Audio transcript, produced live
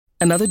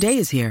Another day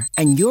is here,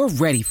 and you're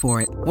ready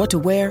for it. What to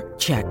wear?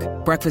 Check.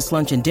 Breakfast,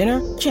 lunch, and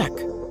dinner? Check.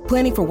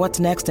 Planning for what's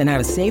next and how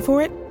to save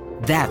for it?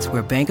 That's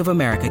where Bank of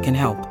America can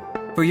help.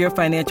 For your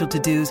financial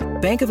to-dos,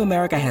 Bank of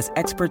America has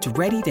experts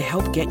ready to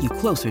help get you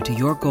closer to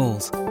your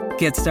goals.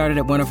 Get started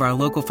at one of our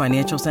local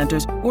financial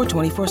centers or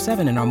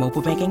 24/7 in our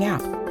mobile banking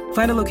app.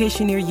 Find a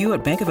location near you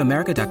at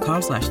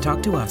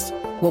bankofamerica.com/talktous.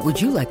 What would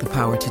you like the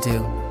power to do?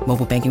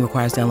 Mobile banking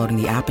requires downloading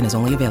the app and is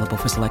only available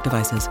for select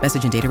devices.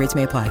 Message and data rates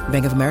may apply.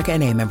 Bank of America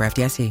N.A., member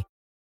FDIC.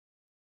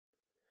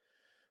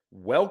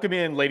 Welcome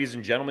in, ladies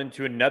and gentlemen,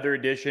 to another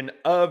edition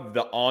of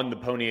the On the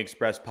Pony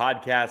Express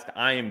podcast.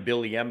 I am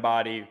Billy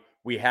Embody.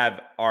 We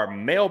have our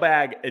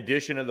mailbag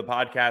edition of the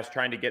podcast,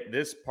 trying to get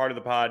this part of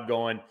the pod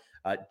going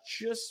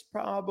just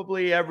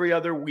probably every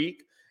other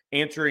week,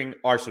 answering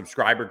our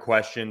subscriber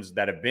questions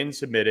that have been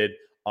submitted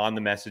on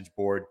the message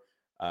board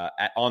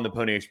at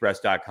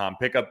ontheponyexpress.com.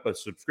 Pick up a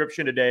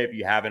subscription today if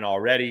you haven't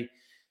already.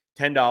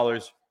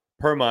 $10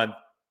 per month.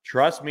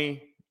 Trust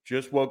me.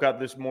 Just woke up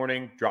this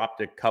morning, dropped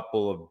a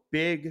couple of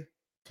big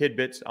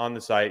tidbits on the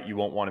site. You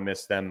won't want to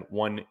miss them.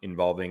 One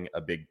involving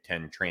a Big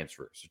Ten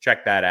transfer. So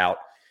check that out.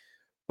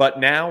 But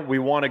now we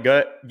want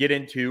to get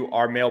into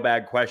our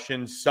mailbag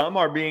questions. Some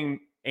are being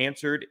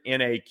answered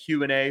in a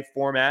Q&A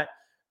format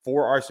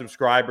for our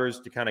subscribers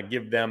to kind of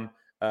give them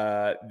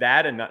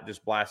that and not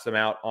just blast them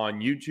out on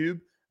YouTube.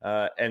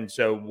 And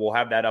so we'll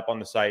have that up on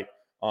the site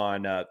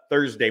on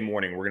Thursday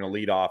morning. We're going to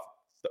lead off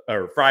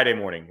or Friday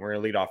morning. We're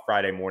going to lead off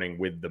Friday morning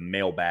with the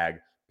mailbag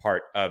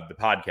part of the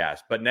podcast.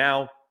 But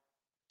now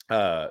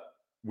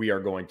we are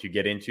going to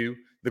get into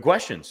the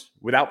questions.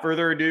 Without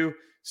further ado,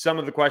 some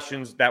of the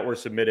questions that were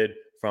submitted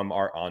from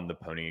our On the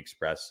Pony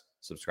Express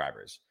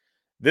subscribers.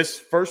 This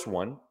first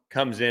one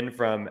comes in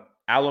from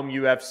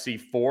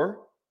AlumUFC4.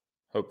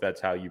 Hope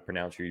that's how you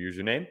pronounce your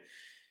username.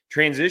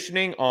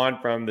 Transitioning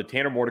on from the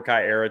Tanner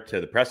Mordecai era to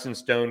the Preston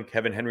Stone,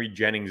 Kevin Henry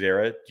Jennings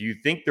era, do you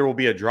think there will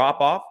be a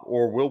drop-off,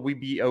 or will we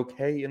be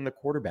okay in the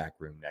quarterback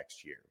room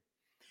next year?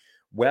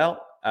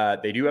 Well,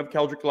 they do have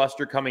Keldrick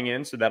Luster coming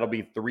in, so that'll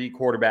be 3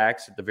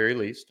 quarterbacks at the very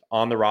least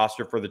on the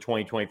roster for the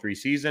 2023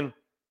 season.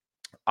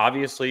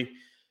 Obviously,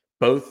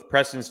 both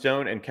Preston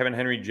Stone and Kevin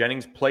Henry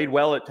Jennings played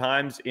well at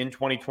times in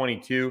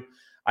 2022.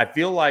 I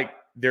feel like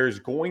there's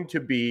going to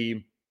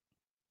be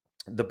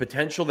the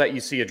potential that you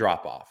see a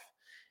drop-off.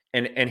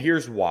 And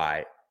here's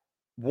why.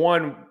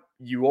 One,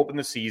 you open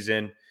the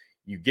season,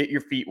 you get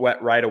your feet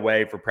wet right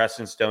away for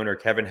Preston Stone or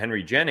Kevin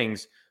Henry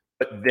Jennings,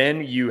 but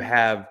then you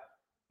have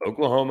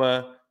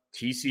Oklahoma,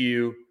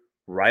 TCU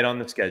right on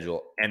the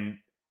schedule. And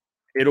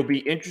it'll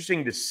be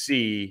interesting to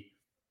see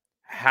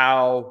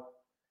how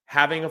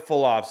having a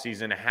full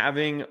offseason,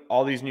 having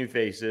all these new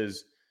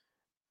faces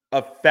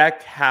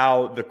affect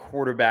how the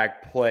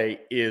quarterback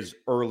play is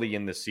early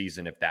in the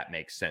season, if that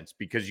makes sense.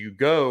 Because you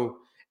go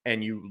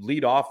and you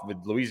lead off with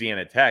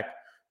Louisiana Tech,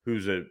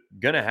 who's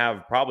going to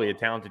have probably a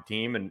talented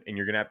team, and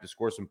you're going to have to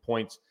score some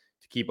points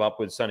to keep up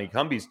with Sonny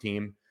Cumbie's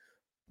team.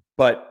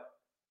 But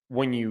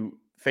when you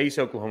face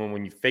Oklahoma,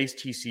 when you face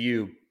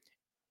TCU,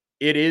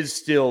 it is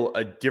still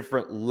a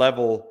different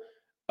level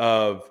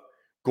of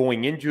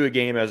going into a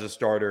game as a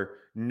starter,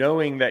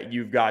 knowing that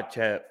you've got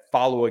to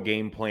follow a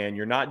game plan.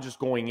 You're not just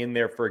going in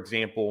there, for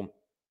example,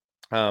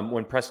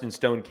 when Preston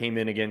Stone came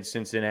in against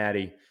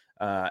Cincinnati,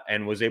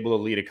 and was able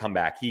to lead a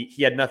comeback.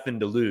 He had nothing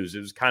to lose.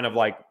 It was kind of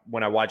like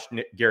when I watched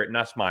Garrett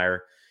Nussmeier,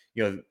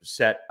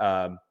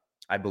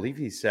 I believe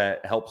he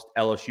helps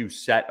LSU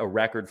set a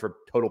record for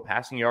total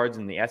passing yards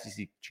in the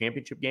SEC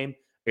championship game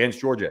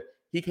against Georgia.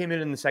 He came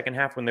in the second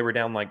half when they were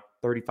down like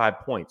 35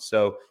 points.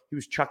 So he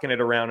was chucking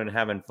it around and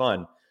having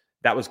fun.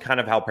 That was kind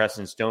of how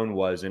Preston Stone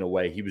was in a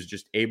way. He was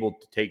just able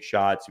to take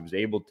shots. He was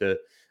able to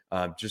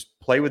just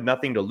play with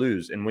nothing to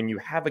lose. And when you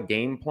have a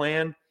game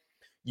plan,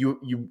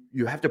 you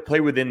have to play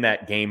within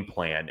that game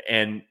plan.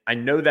 And I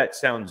know that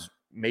sounds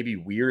maybe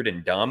weird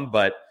and dumb,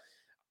 but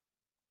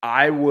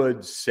I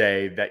would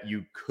say that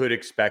you could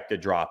expect a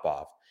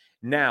drop-off.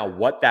 Now,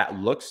 what that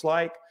looks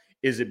like,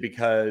 is it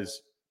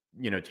because,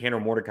 Tanner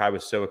Mordecai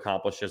was so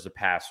accomplished as a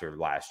passer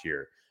last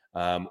year?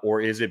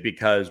 Or is it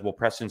because,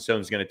 Preston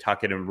Stone's going to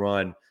tuck it and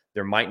run?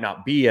 There might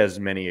not be as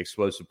many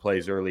explosive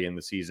plays early in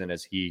the season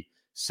as he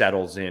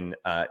settles in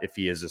if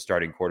he is a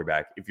starting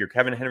quarterback. If you're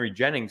Kevin Henry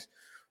Jennings,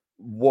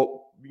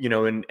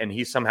 and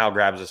he somehow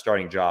grabs a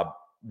starting job,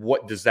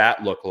 what does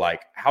that look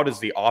like? How does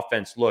the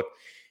offense look?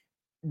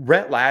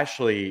 Rhett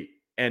Lashley,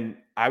 and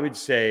I would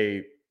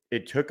say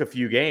it took a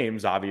few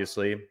games,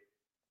 obviously,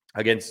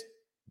 against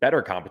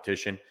better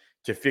competition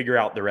to figure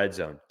out the red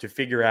zone, to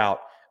figure out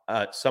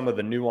some of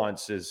the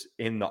nuances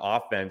in the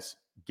offense,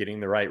 getting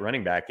the right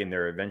running back in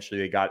there.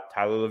 Eventually, they got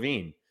Tyler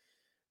Levine.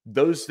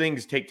 Those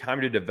things take time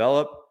to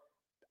develop.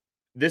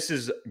 This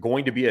is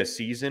going to be a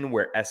season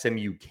where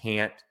SMU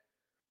can't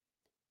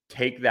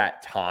take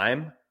that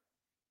time.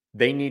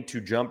 They need to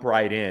jump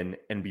right in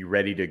and be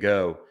ready to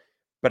go.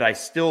 But I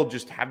still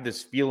just have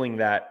this feeling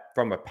that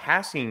from a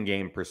passing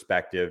game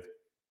perspective,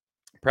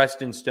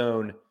 Preston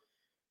Stone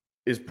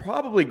is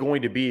probably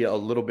going to be a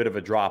little bit of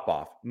a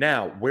drop-off.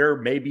 Now, where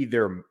maybe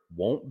there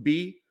won't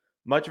be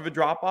much of a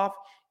drop off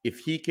if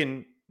he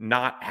can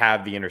not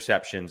have the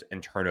interceptions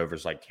and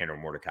turnovers like Tanner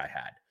Mordecai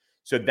had.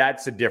 So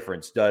that's the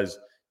difference.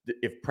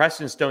 If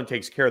Preston Stone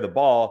takes care of the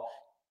ball,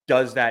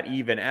 does that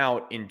even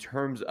out in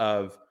terms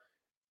of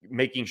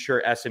making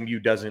sure SMU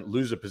doesn't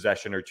lose a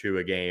possession or two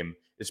a game,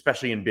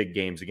 especially in big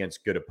games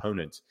against good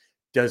opponents?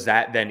 Does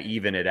that then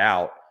even it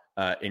out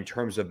in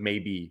terms of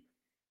maybe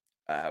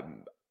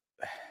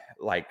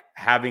like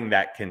having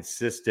that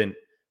consistent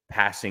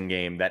passing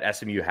game that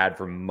SMU had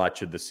for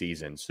much of the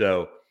season?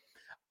 So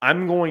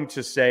I'm going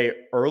to say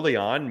early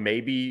on,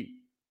 maybe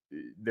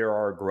there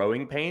are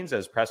growing pains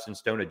as Preston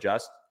Stone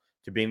adjusts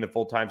to being the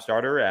full-time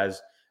starter,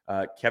 as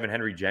Kevin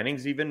Henry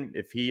Jennings, even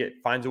if he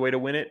finds a way to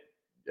win it,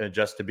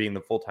 adjust to being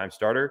the full-time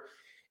starter.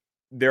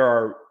 There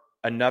are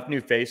enough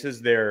new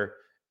faces. There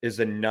is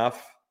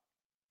enough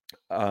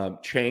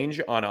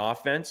change on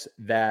offense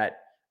that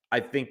I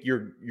think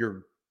you're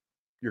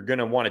going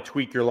to want to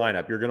tweak your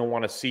lineup. You're going to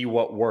want to see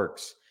what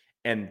works.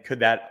 And could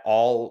that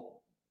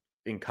all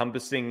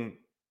encompassing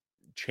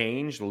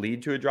change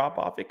lead to a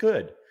drop-off? It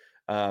could.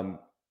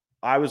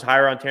 I was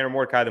higher on Tanner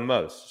Mordecai than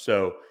most.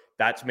 So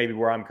that's maybe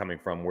where I'm coming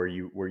from, where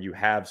you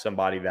have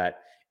somebody that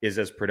is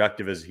as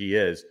productive as he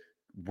is.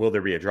 Will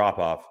there be a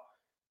drop-off?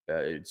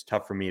 It's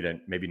tough for me to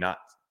maybe not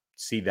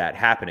see that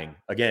happening.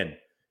 Again,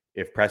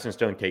 if Preston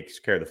Stone takes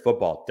care of the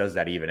football, does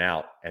that even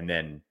out? And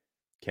then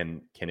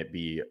can it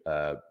be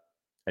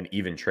an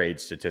even trade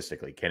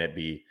statistically?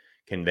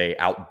 Can they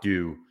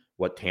outdo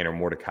what Tanner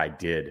Mordecai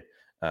did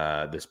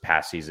this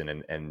past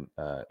season and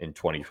in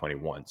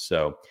 2021?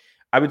 So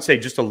I would say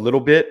just a little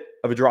bit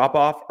of a drop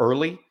off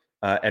early,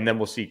 and then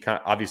we'll see.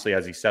 Obviously,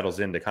 as he settles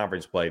into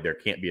conference play, there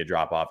can't be a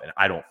drop off, and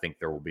I don't think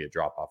there will be a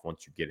drop off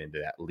once you get into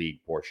that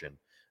league portion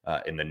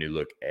in the new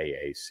look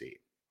AAC.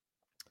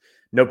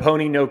 No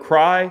pony, no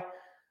cry.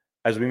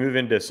 As we move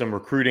into some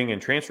recruiting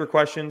and transfer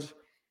questions,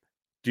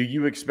 do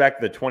you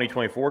expect the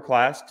 2024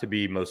 class to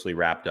be mostly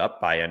wrapped up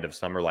by end of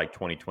summer like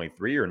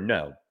 2023, or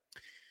no?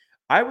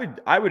 I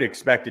would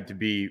expect it to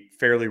be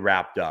fairly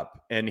wrapped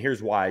up. And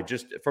here's why.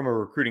 Just from a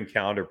recruiting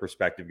calendar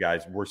perspective,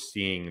 guys, we're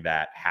seeing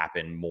that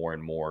happen more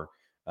and more.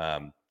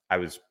 I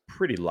was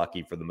pretty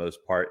lucky for the most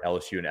part.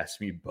 LSU and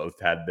SMU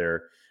both had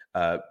their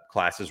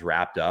classes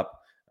wrapped up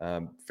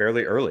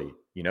fairly early.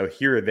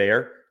 Here or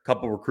there, a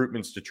couple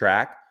recruitments to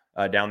track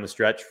down the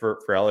stretch for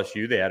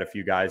LSU. They had a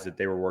few guys that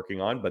they were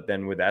working on. But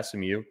then with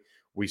SMU,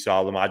 we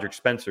saw Lamadrick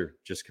Spencer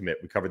just commit.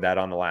 We covered that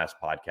on the last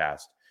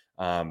podcast.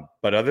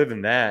 But other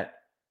than that,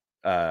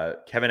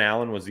 Kevin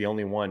Allen was the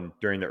only one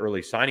during the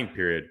early signing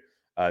period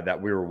that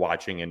we were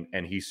watching,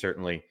 and he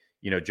certainly,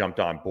 jumped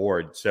on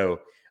board. So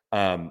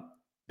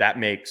that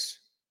makes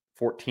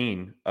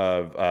 14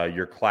 of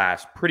your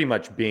class pretty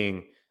much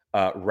being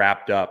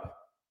wrapped up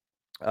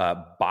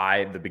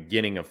by the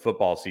beginning of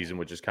football season,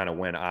 which is kind of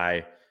when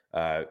I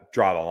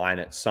draw the line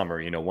at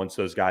summer. Once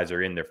those guys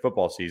are in their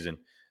football season,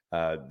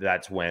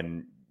 that's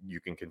when you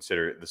can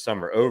consider the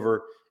summer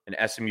over.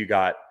 And SMU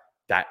got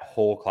that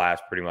whole class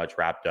pretty much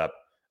wrapped up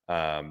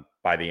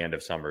by the end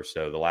of summer.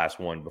 So the last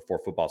one before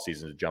football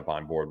season to jump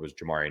on board was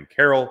Jamarian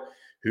Carroll,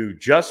 who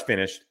just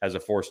finished as a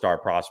 4-star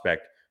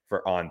prospect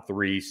for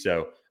On3.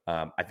 So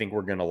I think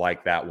we're going to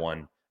like that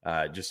one.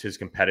 Just his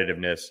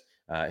competitiveness,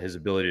 his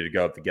ability to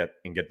go up to get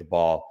the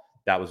ball.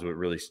 That was what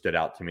really stood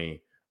out to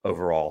me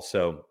overall.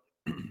 So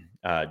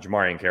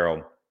Jamarian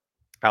Carroll,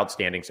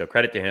 outstanding. So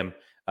credit to him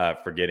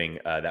for getting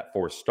that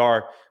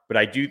 4-star. But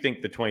I do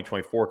think the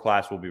 2024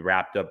 class will be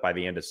wrapped up by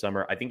the end of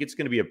summer. I think it's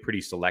going to be a pretty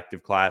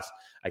selective class.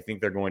 I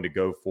think they're going to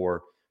go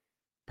for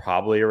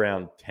probably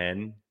around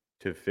 10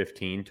 to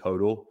 15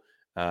 total.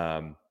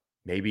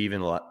 Maybe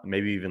even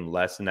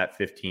less than that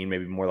 15,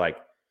 maybe more like,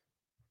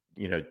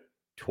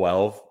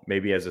 12,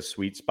 maybe as a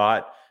sweet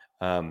spot.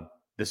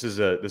 This is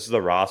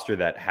a roster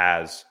that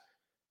has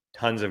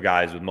tons of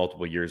guys with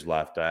multiple years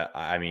left.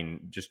 I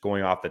mean, just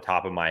going off the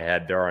top of my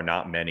head, there are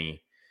not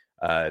many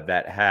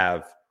that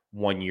have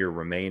 1 year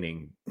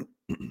remaining.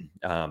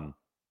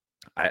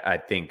 I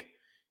think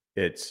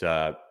it's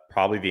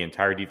probably the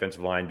entire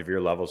defensive line: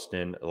 Devere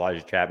Levelston,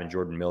 Elijah Chapman,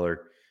 Jordan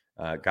Miller,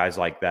 guys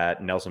like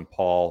that, Nelson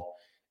Paul.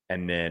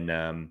 And then,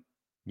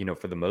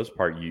 for the most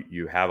part,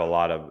 you have a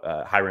lot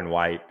of Hiron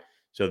White.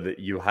 So that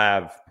you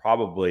have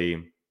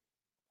probably,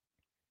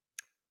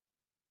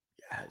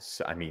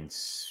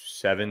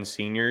 7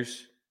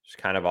 seniors, just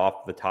kind of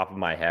off the top of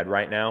my head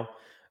right now.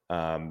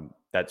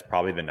 That's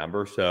probably the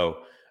number. So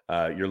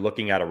you're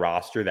looking at a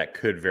roster that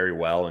could very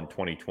well in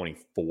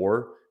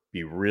 2024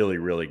 be really,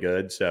 really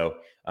good. So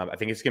I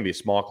think it's going to be a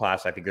small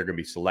class. I think they're going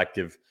to be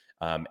selective.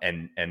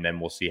 And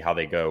then we'll see how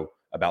they go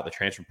about the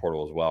transfer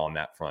portal as well on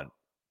that front.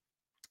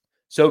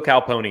 So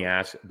Cal Pony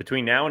asks,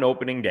 between now and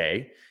opening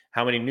day,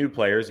 how many new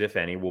players, if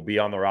any, will be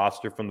on the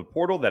roster from the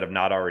portal that have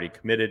not already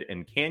committed?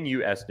 And can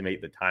you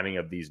estimate the timing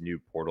of these new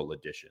portal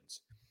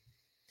additions?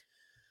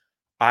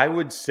 I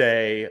would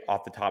say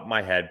off the top of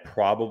my head,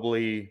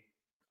 probably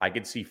I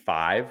could see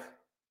 5.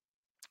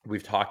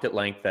 We've talked at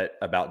length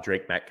about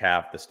Drake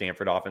Metcalf, the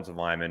Stanford offensive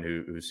lineman,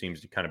 who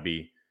seems to kind of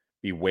be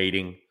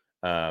waiting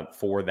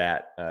for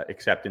that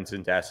acceptance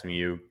into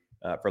SMU.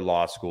 for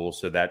law school.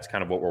 So that's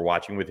kind of what we're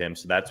watching with him.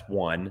 So that's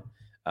one,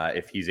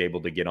 if he's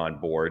able to get on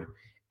board.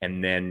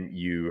 And then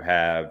you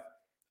have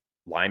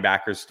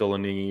linebackers still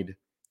in need.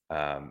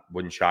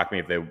 Wouldn't shock me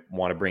if they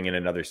want to bring in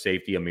another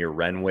safety. Amir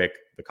Renwick,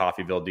 the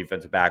Coffeyville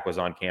defensive back, was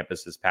on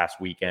campus this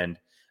past weekend.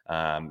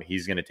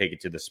 He's going to take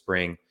it to the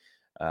spring.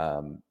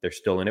 They're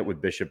still in it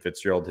with Bishop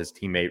Fitzgerald, his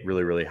teammate,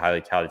 really, really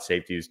highly touted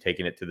safety, who's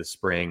taking it to the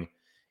spring.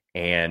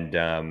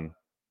 And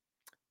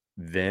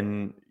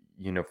then,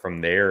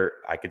 from there,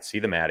 I could see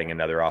them adding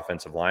another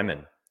offensive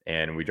lineman.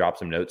 And we dropped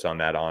some notes on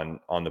that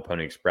on the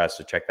Pony Express,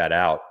 so check that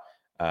out,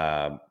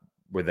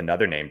 with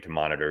another name to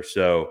monitor.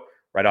 So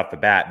right off the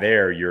bat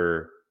there,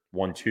 you're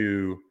 1,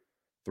 2,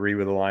 3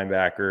 with a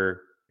linebacker.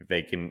 If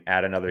they can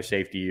add another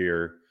safety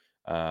or,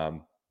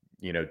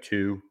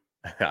 2,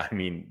 I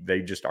mean,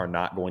 they just are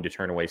not going to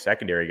turn away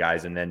secondary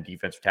guys. And then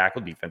defensive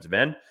tackle, defensive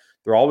end,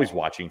 they're always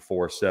watching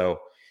for. So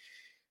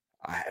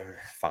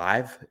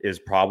 5 is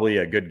probably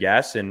a good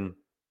guess. And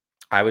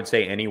I would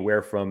say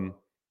anywhere from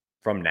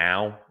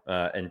now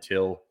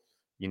until,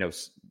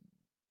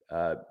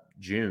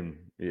 June,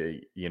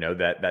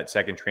 that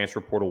second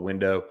transfer portal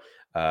window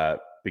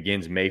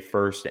begins May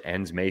 1st,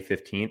 ends May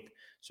 15th.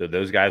 So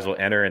those guys will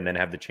enter and then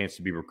have the chance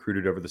to be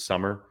recruited over the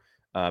summer.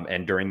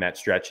 And during that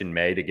stretch in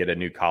May to get a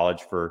new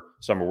college for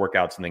summer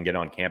workouts and then get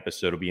on campus.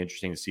 So it'll be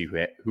interesting to see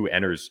who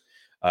enters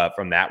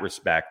from that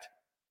respect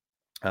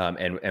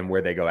and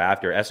where they go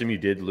after. SMU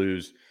did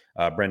lose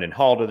Brendan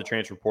Hall to the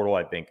transfer portal.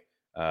 I think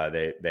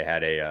they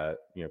had a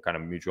kind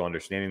of mutual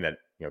understanding that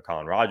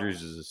Colin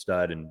Rogers is a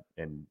stud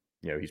and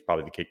he's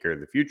probably the kicker of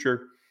the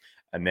future.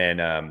 And then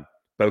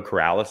Bo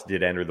Corrales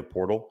did enter the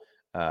portal,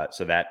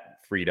 so that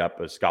freed up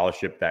a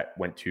scholarship that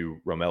went to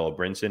Romello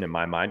Brinson. In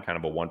my mind, kind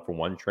of a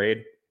 1-for-1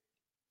 trade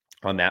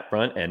on that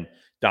front. And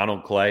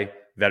Donald Clay,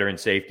 veteran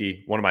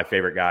safety, one of my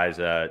favorite guys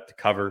to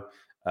cover,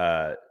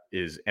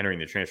 is entering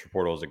the transfer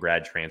portal as a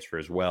grad transfer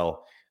as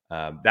well.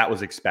 That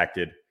was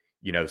expected.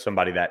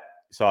 Somebody that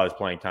saw his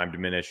playing time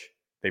diminish.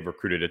 They've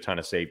recruited a ton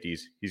of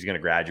safeties. He's going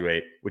to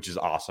graduate, which is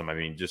awesome. I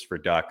mean, just for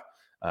Duck,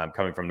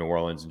 coming from New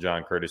Orleans, and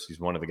John Curtis, he's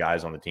one of the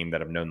guys on the team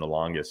that I've known the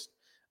longest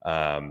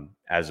from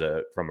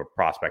a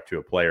prospect to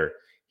a player.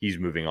 He's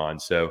moving on.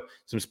 So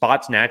some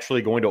spots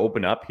naturally going to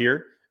open up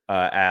here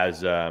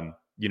as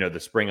the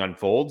spring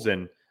unfolds,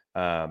 and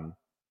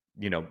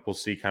we'll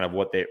see kind of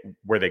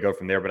where they go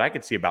from there. But I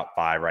could see about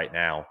 5 right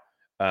now,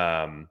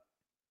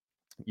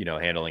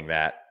 handling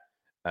that.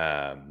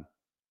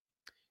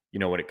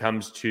 When it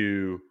comes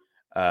to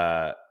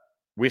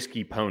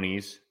Whiskey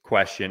Ponies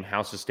question,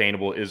 how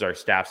sustainable is our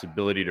staff's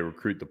ability to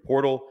recruit the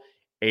portal?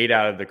 8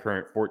 out of the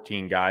current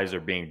 14 guys are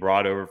being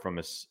brought over from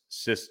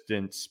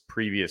assistants'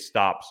 previous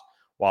stops.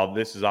 While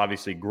this is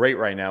obviously great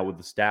right now, would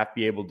the staff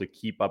be able to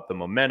keep up the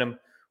momentum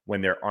when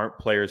there aren't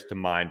players to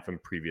mine from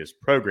previous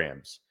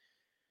programs?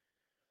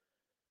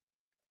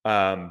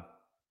 I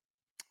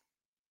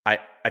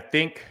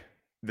think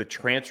the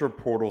transfer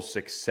portal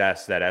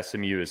success that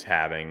SMU is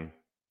having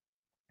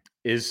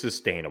is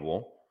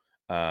sustainable.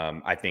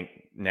 I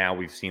think now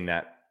we've seen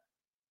that,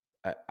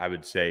 I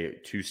would say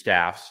 2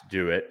 staffs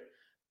do it.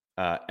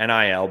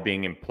 NIL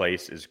being in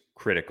place is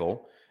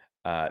critical.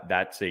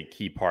 That's a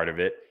key part of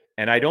it.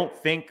 And I don't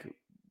think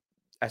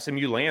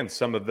SMU lands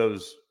some of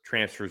those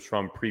transfers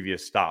from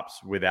previous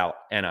stops without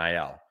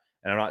NIL.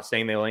 And I'm not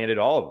saying they landed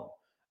all of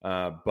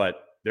them,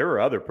 but there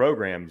are other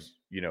programs,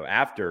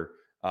 after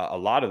a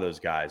lot of those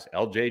guys.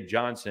 LJ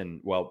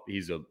Johnson, well,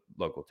 he's a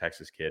local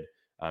Texas kid,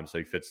 so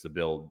he fits the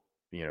bill,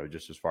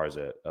 just as far as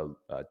a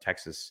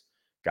Texas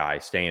guy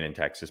staying in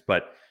Texas.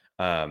 But,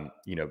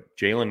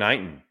 Jalen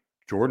Knighton,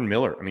 Jordan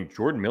Miller. I mean,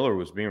 Jordan Miller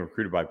was being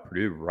recruited by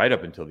Purdue right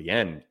up until the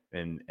end,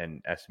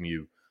 and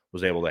SMU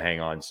was able to hang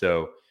on.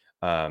 So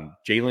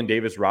Jalen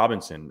Davis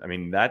Robinson, I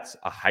mean, that's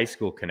a high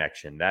school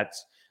connection.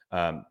 That's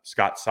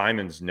Scott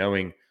Simons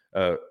knowing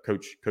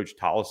Coach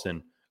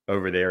Tollison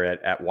over there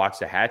at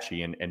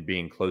Waxahachie and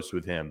being close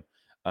with him.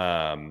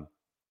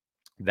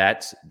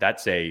 That's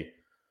a,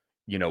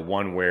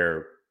 one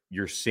where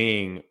you're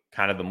seeing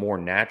kind of the more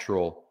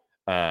natural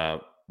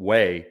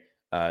way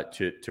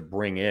to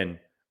bring in,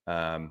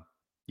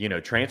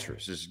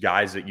 transfers. This is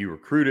guys that you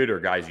recruited or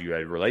guys you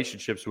had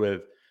relationships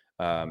with,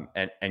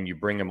 and you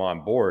bring them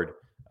on board.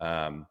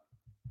 They're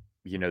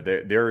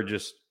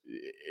just,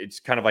 it's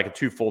kind of like a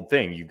twofold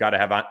thing. You've got to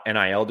have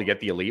NIL to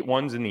get the elite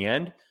ones in the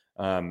end.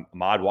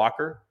 Ahmad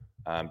Walker,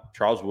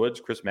 Charles Woods,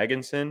 Chris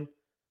Megginson,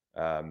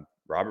 Robert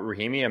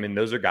Rahimi. I mean,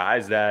 those are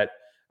guys that,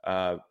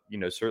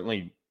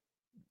 certainly,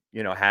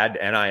 had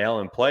NIL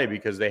in play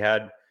because they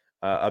had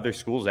other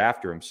schools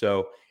after them.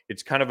 So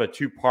it's kind of a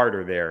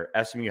two-parter there.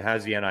 SMU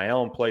has the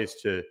NIL in place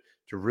to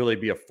really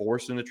be a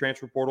force in the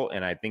transfer portal,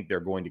 and I think they're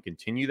going to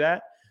continue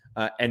that.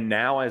 And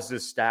now as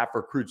this staff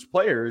recruits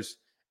players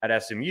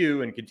at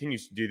SMU and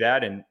continues to do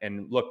that,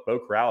 and look, Bo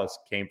Corrales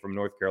came from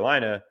North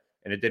Carolina,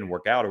 and it didn't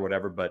work out or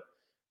whatever, but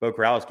Bo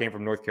Corrales came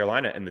from North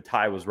Carolina, and the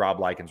tie was Rob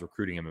Likens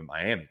recruiting him in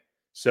Miami,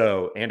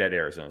 and at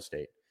Arizona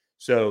State.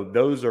 So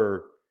those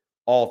are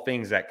all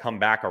things that come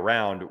back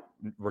around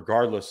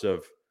regardless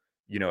of,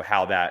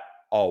 how that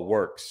all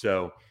works.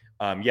 So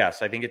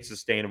yes, I think it's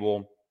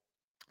sustainable.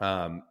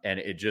 And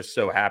it just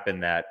so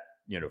happened that,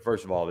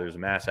 first of all, there's a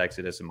mass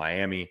exodus in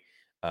Miami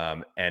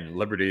and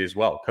Liberty as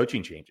well,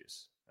 coaching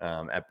changes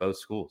at both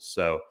schools.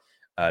 So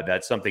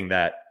that's something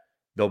that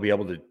they'll be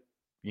able to,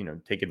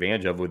 take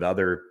advantage of with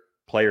other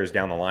players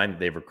down the line that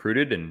they've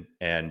recruited,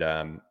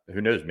 and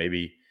who knows,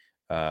 maybe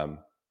other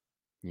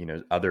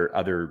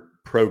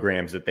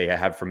programs that they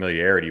have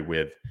familiarity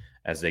with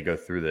as they go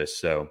through this.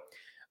 So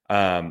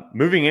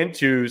moving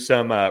into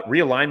some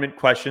realignment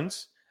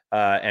questions,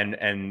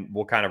 and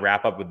we'll kind of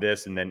wrap up with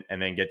this, and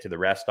then get to the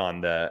rest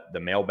on the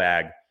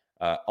mailbag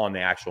on the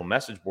actual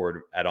message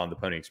board at On the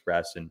Pony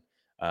Express. And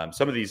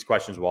some of these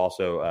questions will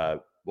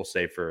also we'll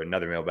save for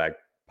another mailbag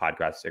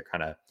podcast. They're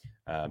kind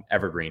of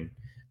evergreen,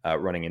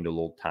 running into a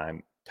little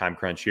time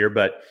crunch here.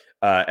 But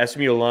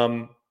SMU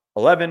alum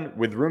 11,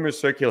 with rumors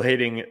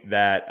circulating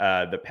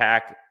that the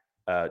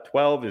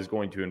Pac-12 is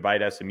going to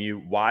invite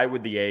SMU, why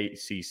would the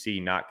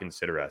ACC not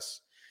consider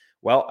us?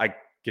 Well, I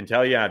can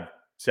tell you, I've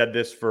said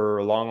this for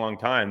a long, long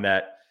time,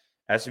 that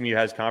SMU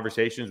has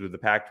conversations with the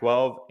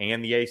Pac-12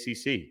 and the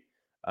ACC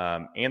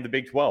and the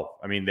Big 12.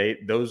 I mean,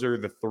 those are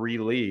the three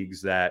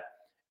leagues that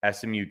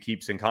SMU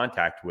keeps in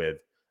contact with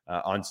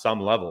on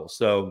some level.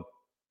 So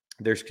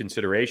there's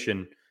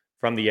consideration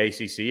from the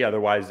ACC.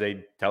 Otherwise,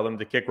 they tell them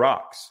to kick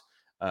rocks.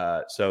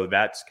 So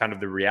that's kind of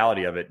the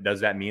reality of it.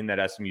 Does that mean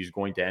that SMU is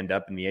going to end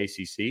up in the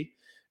ACC?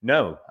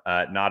 No,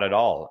 not at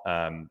all.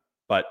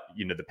 But,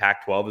 the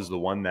Pac-12 is the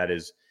one that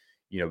is,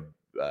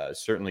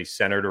 certainly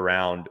centered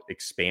around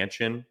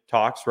expansion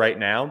talks right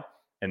now.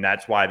 And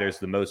that's why there's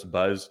the most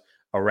buzz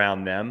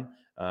around them.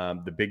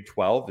 The Big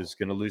 12 is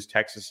going to lose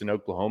Texas and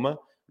Oklahoma.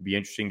 It'd be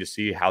interesting to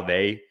see how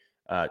they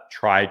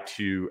try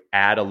to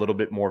add a little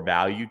bit more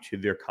value to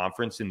their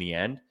conference in the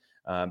end.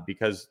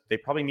 Because they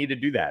probably need to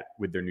do that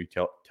with their new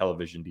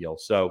television deal.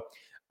 So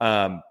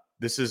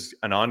this is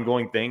an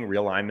ongoing thing.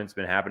 Realignment's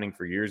been happening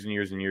for years and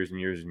years and years and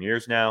years and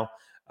years now.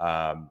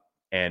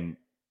 And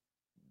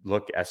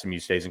look, SMU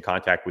stays in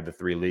contact with the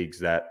three leagues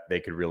that they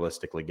could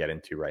realistically get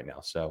into right now.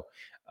 So,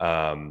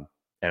 and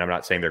I'm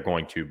not saying they're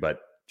going to, but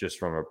just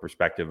from a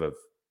perspective of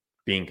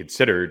being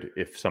considered,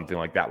 if something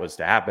like that was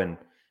to happen,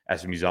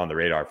 SMU's on the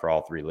radar for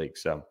all three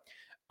leagues. So,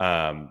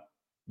 the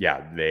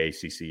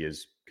ACC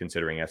is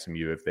considering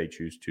SMU if they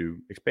choose to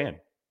expand.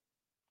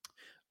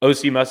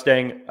 OC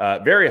Mustang,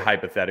 very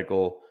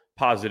hypothetical,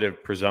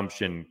 positive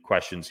presumption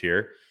questions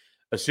here.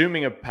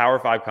 Assuming a Power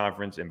 5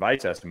 conference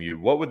invites SMU,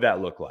 what would that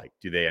look like?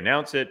 Do they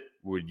announce it?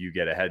 Would you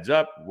get a heads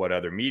up? What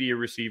other media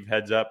receive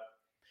heads up?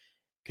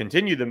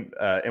 Continue them,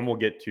 and we'll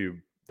get to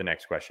the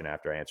next question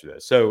after I answer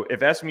this. So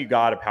if SMU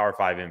got a Power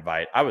 5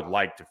 invite, I would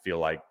like to feel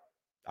like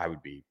I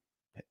would be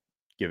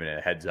given a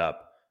heads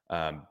up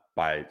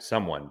by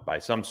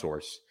some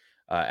source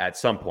at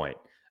some point.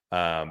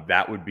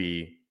 That would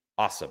be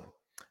awesome.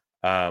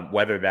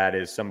 Whether that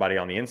is somebody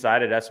on the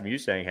inside at SMU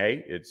saying,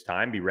 hey, it's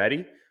time, be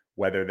ready.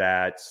 Whether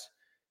that's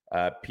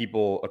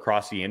people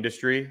across the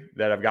industry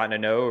that I've gotten to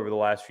know over the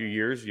last few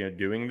years,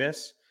 doing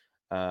this,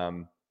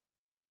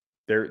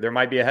 there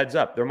might be a heads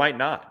up. There might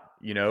not,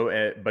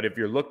 but if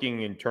you're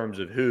looking in terms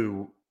of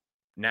who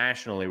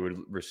nationally would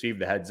receive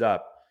the heads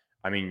up,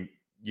 I mean,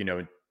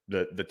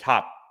 the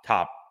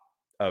top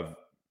of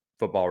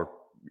football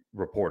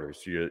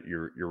reporters,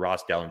 your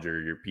Ross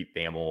Dellinger, your Pete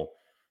Thamel,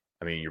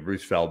 I mean, your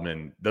Bruce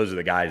Feldman, those are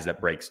the guys that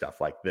break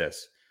stuff like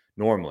this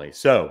normally.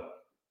 So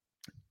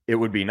it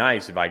would be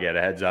nice if I get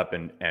a heads up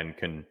and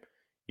can,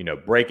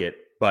 break it.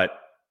 But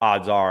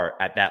odds are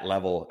at that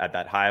level, at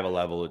that high of a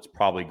level, it's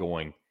probably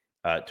going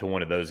to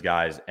one of those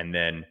guys. And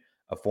then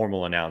a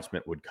formal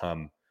announcement would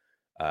come,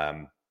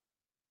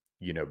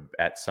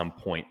 at some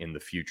point in the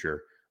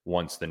future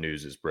once the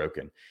news is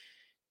broken.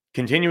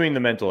 Continuing the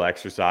mental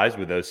exercise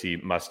with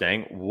OC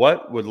Mustang,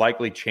 what would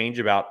likely change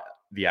about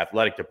the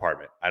athletic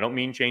department? I don't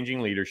mean changing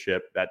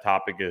leadership. That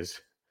topic is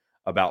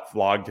about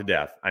flogged to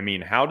death. I mean,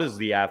 how does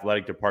the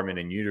athletic department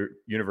and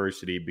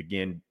university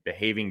begin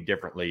behaving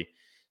differently,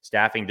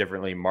 staffing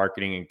differently,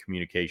 marketing and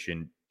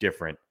communication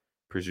different,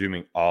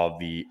 presuming all of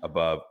the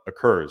above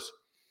occurs?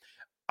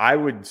 I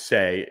would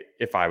say,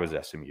 if I was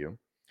SMU,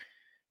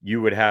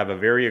 you would have a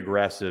very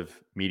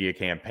aggressive media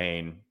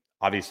campaign,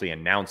 obviously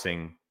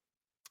announcing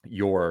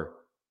your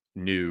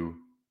new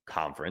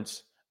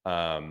conference,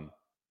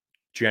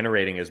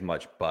 generating as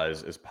much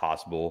buzz as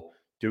possible,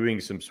 doing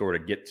some sort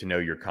of get to know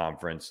your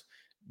conference,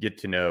 get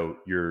to know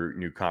your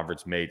new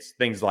conference mates,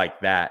 things like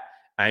that.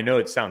 I know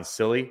it sounds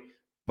silly,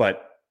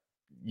 but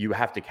you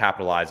have to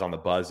capitalize on the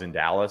buzz in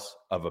Dallas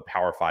of a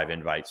Power 5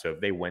 invite. So if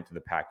they went to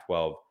the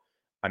Pac-12,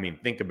 I mean,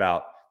 think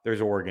about,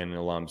 there's Oregon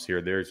alums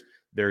here. There's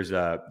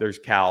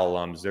Cal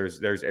alums.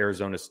 There's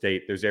Arizona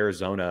State. There's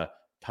Arizona,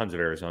 tons of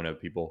Arizona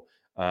people.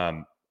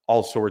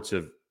 All sorts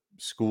of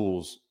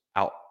schools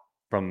out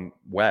from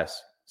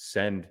West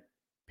send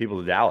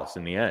people to Dallas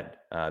in the end.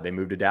 They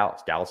move to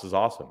Dallas. Dallas is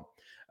awesome.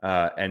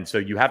 And so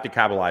you have to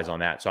capitalize on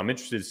that. So I'm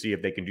interested to see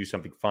if they can do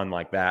something fun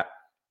like that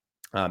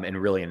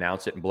and really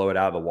announce it and blow it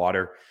out of the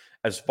water.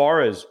 As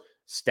far as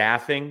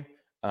staffing,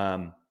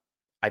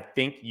 I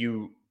think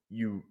you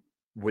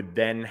would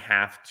then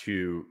have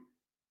to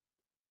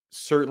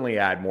certainly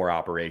add more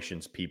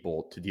operations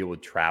people to deal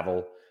with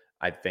travel.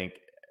 I think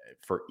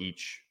for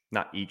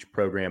not each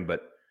program,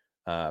 but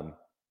um,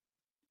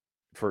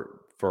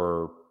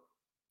 for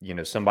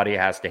somebody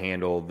has to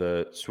handle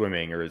the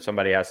swimming, or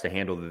somebody has to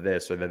handle the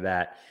this or the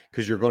that,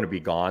 because you're going to be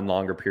gone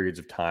longer periods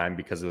of time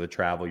because of the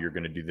travel. You're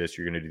going to do this,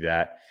 you're going to do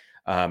that.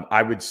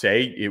 I would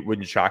say it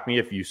wouldn't shock me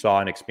if you saw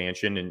an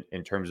expansion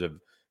in terms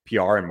of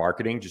PR and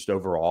marketing just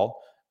overall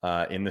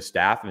in the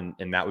staff,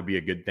 and that would be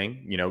a good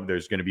thing.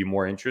 There's going to be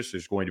more interest.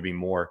 There's going to be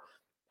more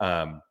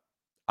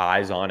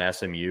eyes on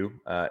SMU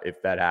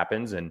if that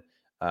happens, and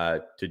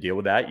to deal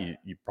with that,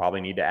 you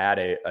probably need to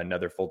add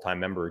another full-time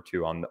member or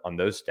two on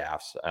those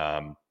staffs,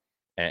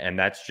 and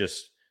that's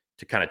just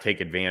to kind of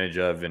take advantage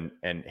of and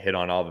hit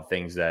on all the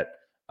things that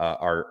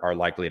are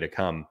likely to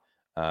come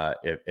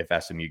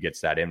if SMU gets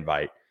that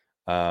invite.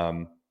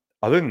 Other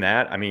than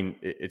that, I mean,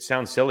 it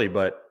sounds silly,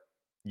 but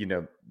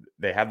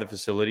they have the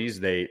facilities.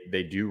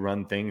 They do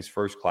run things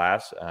first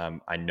class.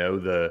 I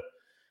know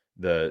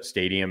the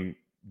stadium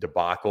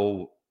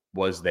debacle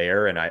was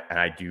there, and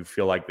I do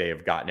feel like they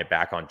have gotten it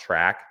back on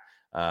track.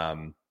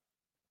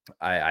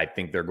 I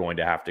think they're going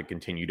to have to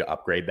continue to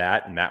upgrade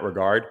that in that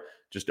regard,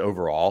 just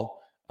overall,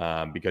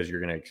 because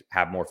you're going to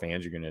have more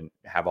fans, you're going to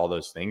have all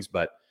those things.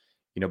 But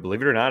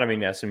believe it or not, I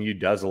mean, SMU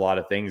does a lot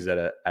of things at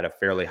a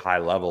fairly high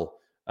level.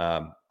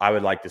 I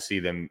would like to see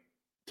them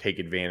take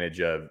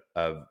advantage of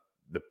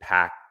the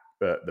Pac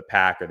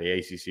or the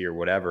ACC or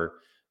whatever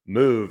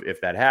move,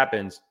 if that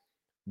happens,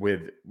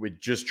 with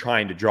just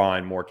trying to draw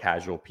in more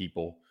casual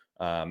people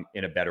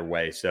in a better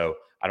way. So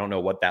I don't know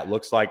what that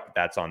looks like, but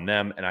that's on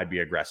them, and I'd be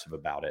aggressive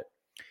about it.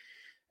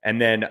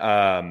 And then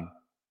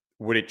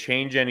would it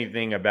change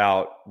anything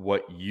about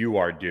what you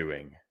are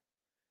doing?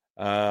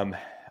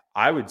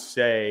 I would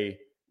say,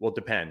 well, it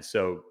depends.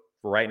 So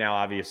for right now,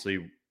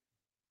 obviously,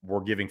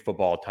 we're giving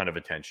football a ton of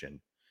attention.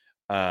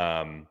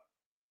 And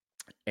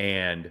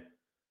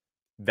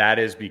that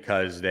is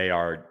because they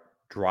are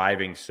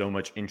driving so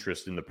much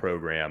interest in the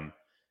program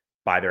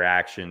by their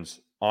actions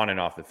on and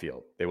off the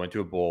field. They went to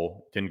a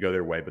bowl, didn't go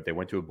their way, but they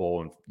went to a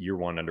bowl in year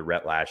one under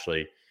Rhett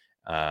Lashley.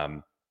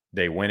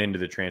 They went into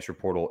the transfer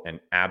portal and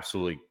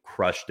absolutely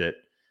crushed it.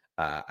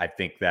 I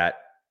think that,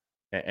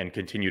 and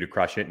continue to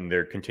crush it. And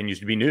there continues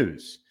to be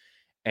news,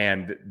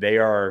 and they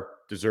are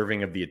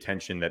deserving of the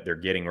attention that they're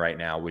getting right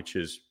now, which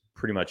is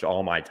pretty much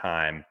all my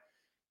time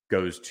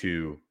goes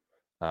to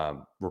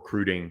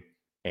recruiting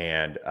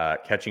and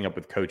catching up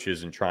with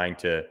coaches and trying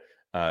to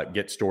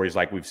get stories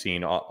like we've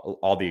seen,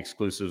 all the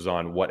exclusives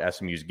on what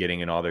SMU is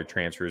getting and all their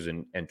transfers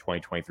and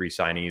 2023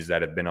 signees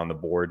that have been on the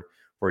board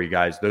for you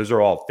guys. Those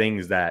are all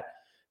things that,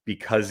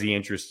 because the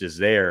interest is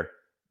there,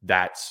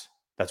 that's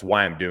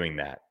why I'm doing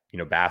that.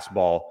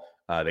 Basketball,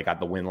 they got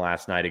the win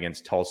last night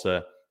against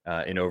Tulsa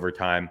in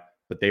overtime,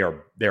 but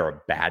they're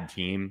a bad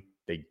team.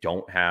 They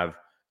don't have,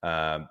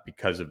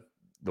 because of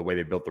the way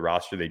they built the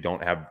roster, they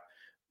don't have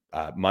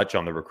much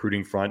on the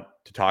recruiting front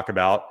to talk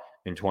about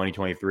in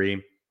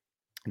 2023.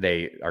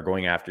 They are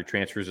going after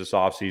transfers this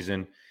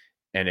offseason,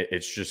 and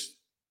it's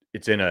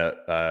in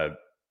a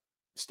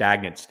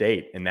stagnant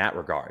state in that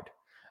regard.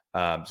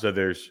 So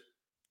there's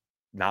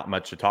not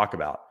much to talk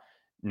about.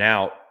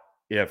 Now,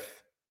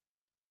 if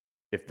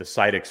the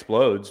site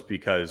explodes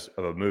because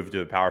of a move to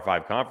the Power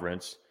 5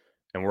 conference,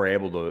 and we're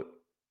able to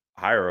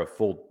hire a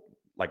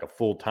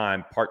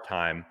full-time,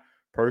 part-time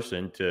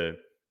person to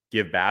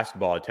give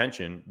basketball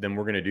attention, then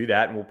we're going to do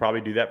that. And we'll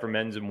probably do that for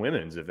men's and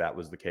women's if that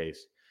was the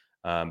case,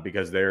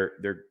 because they're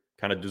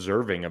kind of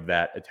deserving of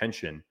that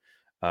attention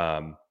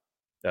that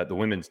the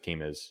women's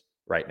team is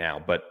right now.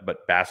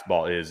 But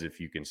basketball is, if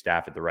you can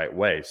staff it the right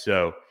way.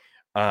 So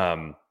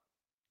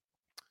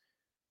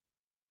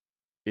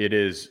it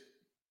is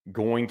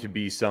going to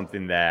be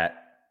something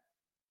that,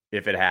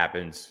 if it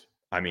happens,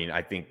 I mean,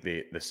 I think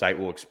the site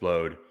will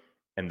explode.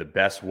 And the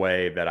best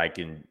way that I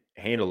can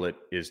handle it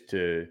is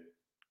to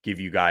give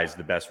you guys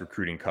the best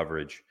recruiting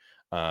coverage.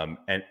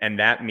 And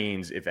that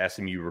means if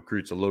SMU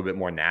recruits a little bit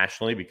more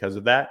nationally because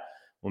of that,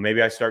 well,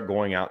 maybe I start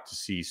going out to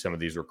see some of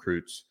these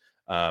recruits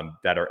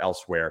that are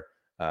elsewhere.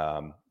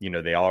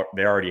 They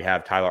already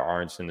have Tyler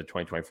Aronson, the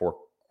 2024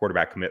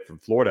 quarterback commit from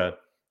Florida.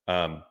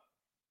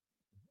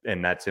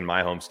 And that's in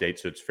my home state,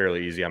 so it's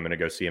fairly easy. I'm going to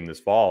go see him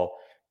this fall.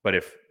 But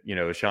if,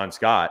 Sean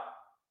Scott,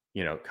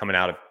 coming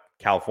out of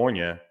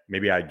California,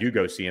 maybe I do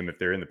go see him if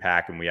they're in the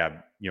pack and we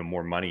have,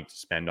 more money to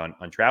spend on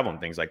travel and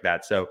things like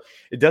that. So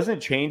it doesn't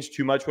change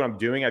too much what I'm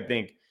doing. I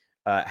think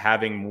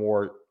having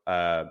more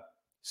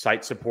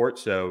site support,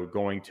 so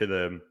going to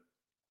the,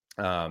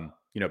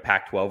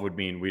 Pac-12 would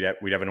mean we'd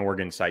have an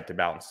Oregon site to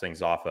bounce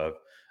things off of.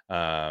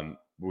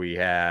 We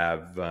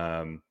have,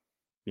 I'm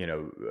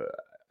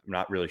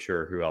not really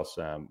sure who else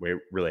we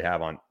really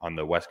have on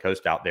the West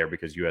Coast out there,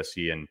 because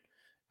USC and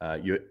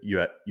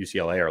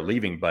UCLA are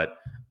leaving, but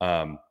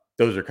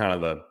those are kind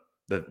of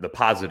the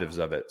positives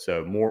of it.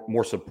 So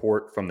more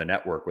support from the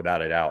network,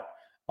 without a doubt,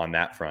 on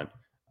that front.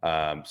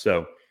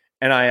 So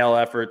NIL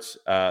efforts,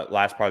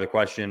 last part of the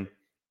question.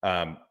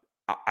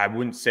 I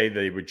wouldn't say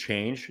they would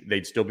change.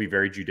 They'd still be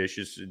very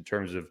judicious in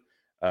terms of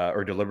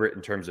or deliberate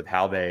in terms of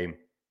how they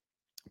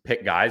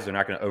pick guys. They're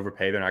not going to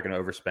overpay. They're not going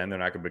to overspend. They're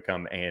not going to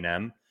become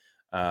A&M.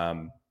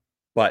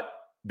 But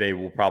they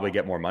will probably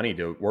get more money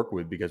to work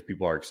with because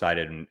people are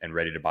excited and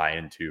ready to buy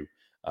into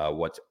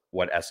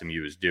what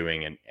SMU is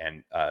doing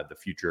and the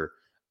future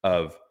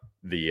of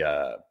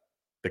the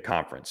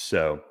conference.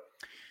 So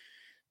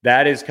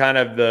that is kind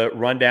of the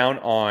rundown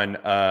on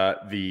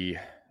the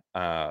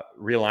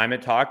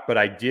realignment talk. But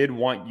I did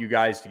want you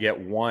guys to get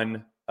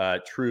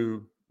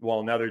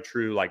another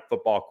true like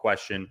football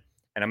question.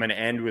 And I'm going to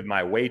end with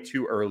my way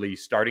too early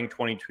starting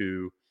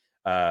 22,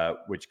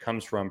 which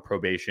comes from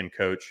probation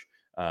coach,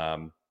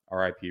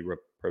 RIP,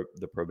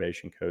 the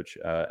probation coach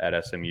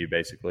at SMU,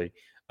 basically.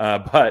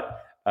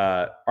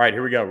 All right,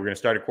 here we go. We're going to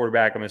start at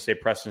quarterback. I'm going to say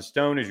Preston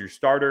Stone is your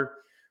starter.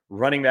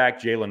 Running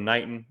back, Jalen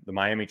Knighton, the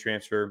Miami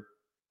transfer.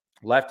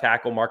 Left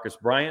tackle, Marcus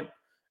Bryant.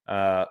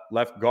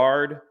 Left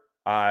guard,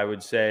 I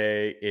would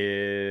say,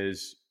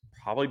 is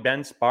probably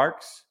Ben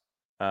Sparks.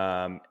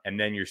 And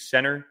then your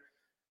center,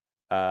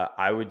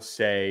 I would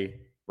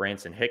say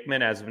Branson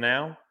Hickman as of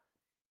now.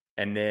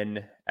 And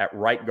then at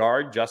right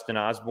guard, Justin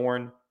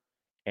Osborne.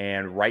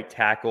 And right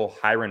tackle,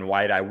 Hiron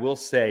White. I will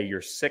say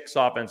your sixth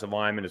offensive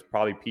lineman is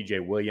probably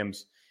PJ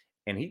Williams.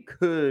 And he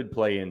could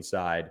play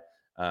inside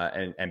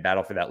and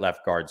battle for that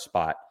left guard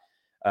spot.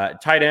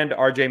 Tight end,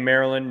 RJ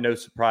Maryland. No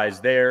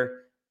surprise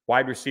there.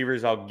 Wide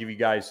receivers, I'll give you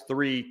guys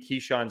three.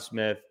 Keyshawn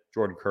Smith,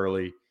 Jordan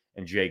Curley,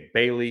 and Jake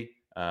Bailey.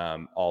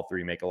 All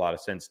three make a lot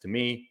of sense to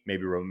me.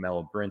 Maybe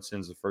Romello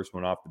Brinson's the first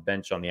one off the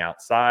bench on the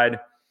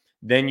outside.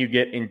 Then you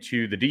get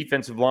into the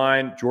defensive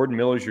line. Jordan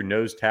Miller's your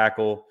nose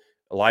tackle.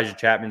 Elijah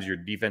Chapman's your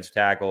defensive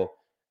tackle.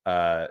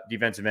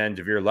 Defensive end,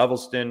 Devere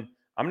Levelston.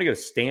 I'm going to go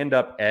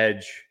stand-up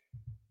edge.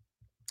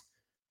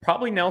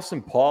 Probably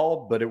Nelson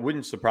Paul, but it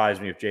wouldn't surprise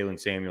me if Jalen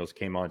Samuels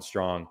came on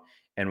strong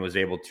and was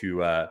able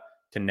to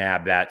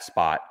nab that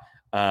spot.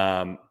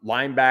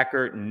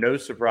 Linebacker, no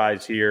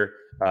surprise here.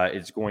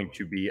 It's going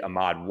to be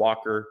Ahmad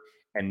Walker.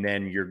 And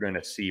then you're going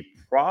to see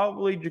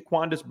probably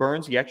Jaquandis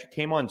Burns. He actually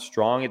came on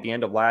strong at the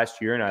end of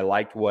last year, and I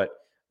liked what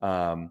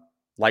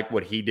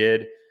he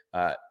did.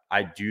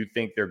 I do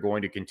think they're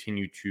going to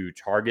continue to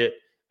target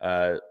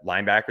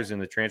linebackers in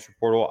the transfer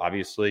portal.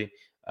 Obviously,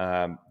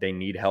 they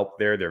need help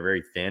there. They're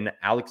very thin.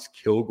 Alex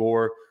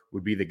Kilgore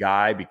would be the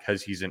guy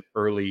because he's an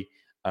early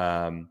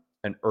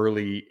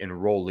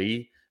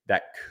enrollee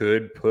that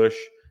could push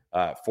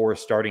for a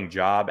starting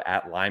job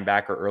at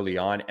linebacker early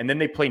on. And then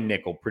they play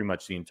nickel pretty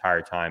much the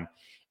entire time.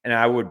 And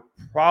I would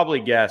probably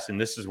guess, and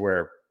this is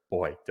where,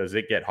 boy, does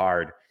it get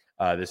hard,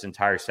 this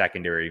entire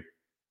secondary.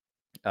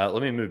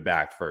 Let me move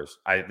back first.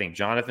 I think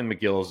Jonathan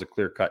McGill is a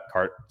clear-cut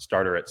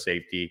starter at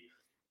safety.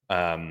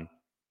 I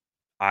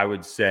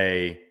would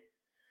say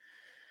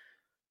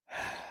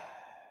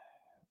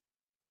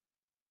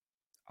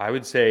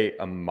Robert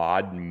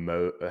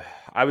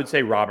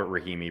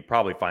Rahimi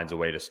probably finds a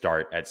way to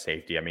start at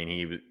safety. I mean,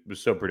 he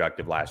was so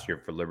productive last year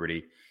for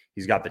Liberty.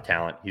 He's got the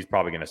talent. He's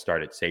probably going to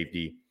start at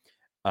safety.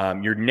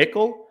 Your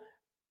nickel,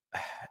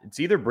 it's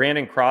either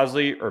Brandon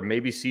Crosley or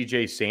maybe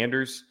CJ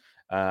Sanders.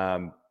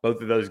 Both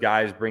of those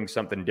guys bring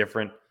something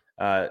different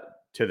to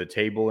the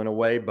table in a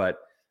way, but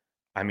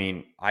I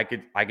mean, I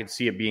could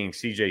see it being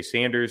CJ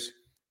Sanders,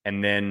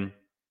 and then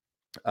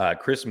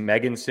Chris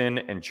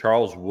Megginson and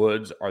Charles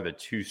Woods are the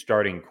two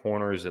starting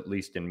corners, at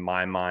least in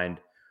my mind,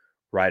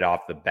 right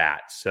off the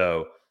bat.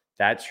 So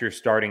that's your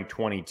starting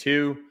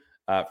 22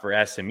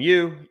 for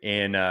SMU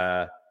in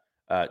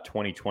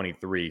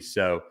 2023.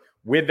 So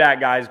with that,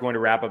 guys, going to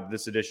wrap up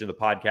this edition of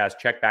the podcast.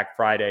 Check back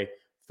Friday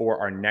for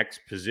our next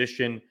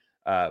position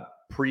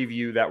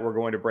preview that we're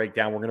going to break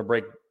down. We're going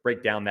to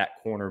break down that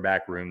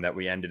cornerback room that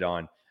we ended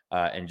on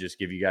and just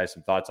give you guys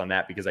some thoughts on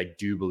that because I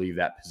do believe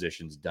that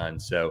position's done.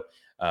 So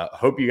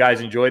hope you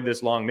guys enjoyed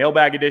this long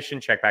mailbag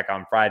edition. Check back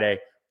on Friday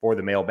for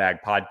the mailbag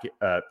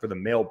for the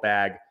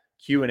mailbag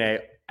Q&A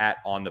at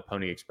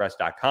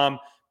ontheponyexpress.com.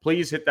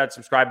 Please hit that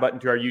subscribe button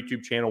to our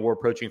YouTube channel. We're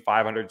approaching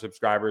 500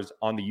 subscribers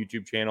on the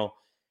YouTube channel.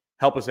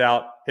 Help us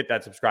out. Hit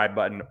that subscribe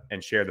button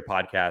and share the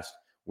podcast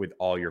with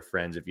all your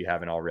friends if you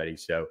haven't already.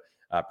 So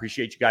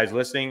appreciate you guys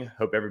listening.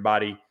 Hope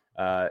everybody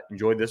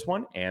enjoyed this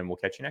one, and we'll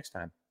catch you next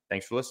time.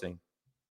 Thanks for listening.